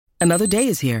Another day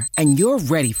is here, and you're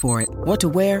ready for it. What to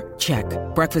wear? Check.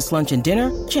 Breakfast, lunch, and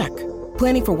dinner? Check.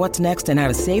 Planning for what's next and how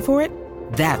to save for it?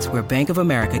 That's where Bank of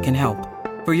America can help.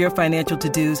 For your financial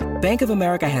to-dos, Bank of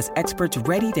America has experts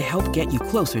ready to help get you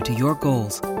closer to your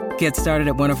goals. Get started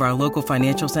at one of our local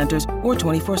financial centers or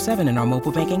 24/7 in our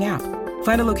mobile banking app.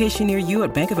 Find a location near you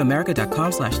at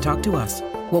bankofamerica.com/talktous.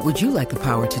 What would you like the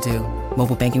power to do?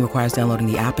 Mobile banking requires downloading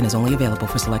the app and is only available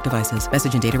for select devices.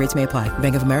 Message and data rates may apply.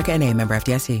 Bank of America N.A., member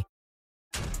FDIC.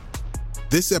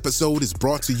 This episode is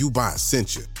brought to you by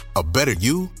Essentia. A better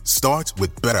you starts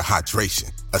with better hydration.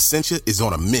 Essentia is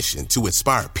on a mission to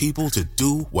inspire people to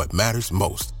do what matters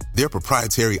most. Their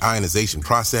proprietary ionization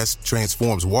process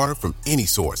transforms water from any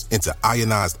source into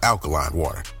ionized alkaline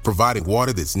water, providing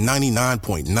water that's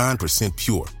 99.9%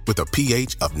 pure with a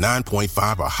pH of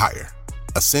 9.5 or higher.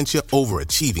 Essentia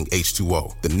overachieving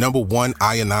H2O, the #1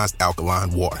 ionized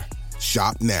alkaline water.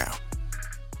 Shop now.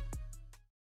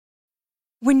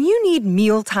 When you need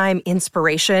mealtime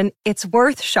inspiration, it's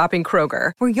worth shopping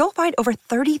Kroger, where you'll find over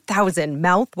 30,000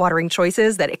 mouth-watering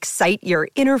choices that excite your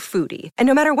inner foodie. And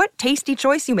no matter what tasty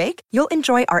choice you make, you'll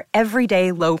enjoy our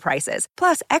everyday low prices,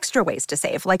 plus extra ways to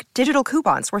save, like digital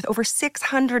coupons worth over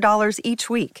 $600 each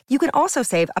week. You can also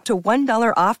save up to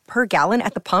 $1 off per gallon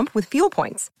at the pump with fuel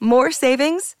points. More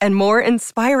savings and more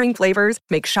inspiring flavors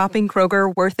make shopping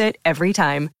Kroger worth it every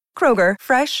time. Kroger,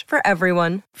 fresh for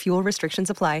everyone. Fuel restrictions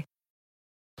apply.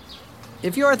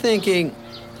 If you're thinking,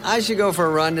 I should go for a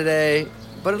run today,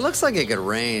 but it looks like it could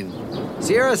rain,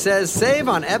 Sierra says save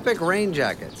on Epic rain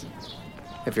jackets.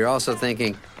 If you're also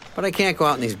thinking, but I can't go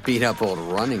out in these beat-up old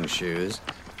running shoes,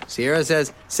 Sierra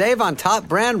says save on top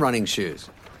brand running shoes.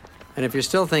 And if you're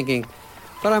still thinking,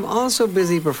 but I'm also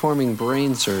busy performing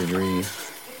brain surgery,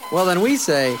 well then we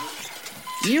say,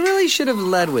 you really should have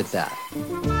led with that.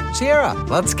 Sierra,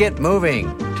 let's get moving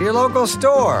to your local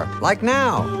store, like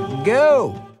now.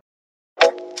 Go!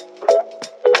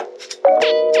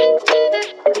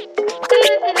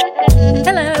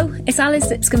 Hello, it's Alice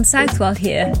Lipscomb-Southwell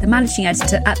here, the managing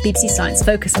editor at BBC Science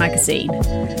Focus magazine.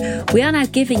 We are now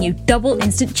giving you double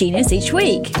Instant Genius each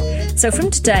week. So from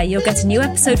today, you'll get a new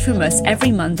episode from us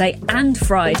every Monday and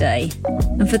Friday.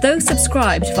 And for those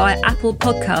subscribed via Apple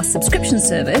Podcast subscription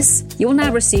service, you will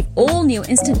now receive all new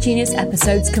Instant Genius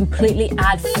episodes completely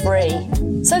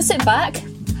ad-free. So sit back,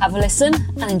 have a listen,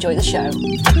 and enjoy the show.